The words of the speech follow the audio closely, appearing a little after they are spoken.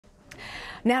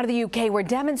Now to the UK, where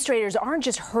demonstrators aren't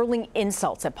just hurling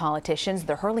insults at politicians,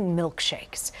 they're hurling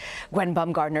milkshakes. Gwen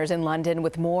Baumgardner is in London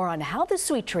with more on how the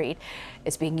sweet treat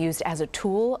is being used as a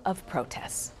tool of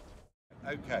protest.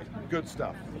 Okay, good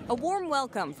stuff. A warm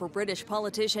welcome for British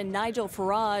politician Nigel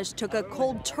Farage took a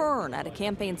cold turn at a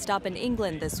campaign stop in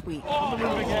England this week.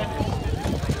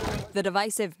 The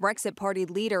divisive Brexit Party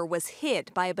leader was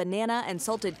hit by a banana and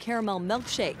salted caramel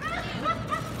milkshake.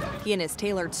 He and his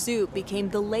tailored suit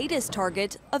became the latest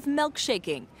target of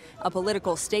milkshaking, a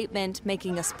political statement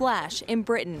making a splash in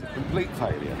Britain. Complete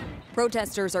failure.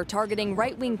 Protesters are targeting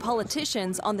right-wing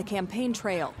politicians on the campaign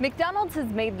trail. McDonald's has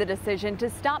made the decision to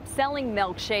stop selling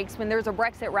milkshakes when there's a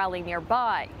Brexit rally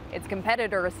nearby. Its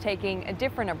competitor is taking a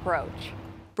different approach.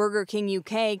 Burger King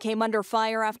UK came under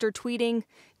fire after tweeting,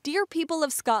 "Dear people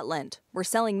of Scotland, we're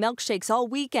selling milkshakes all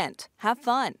weekend. Have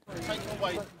fun."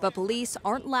 But police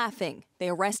aren't laughing. They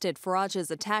arrested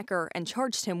Farage's attacker and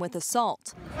charged him with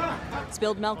assault.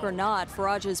 Spilled milk or not,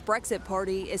 Farage's Brexit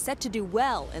Party is set to do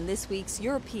well in this week's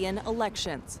European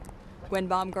elections. Gwen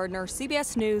Baumgardner,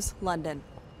 CBS News, London.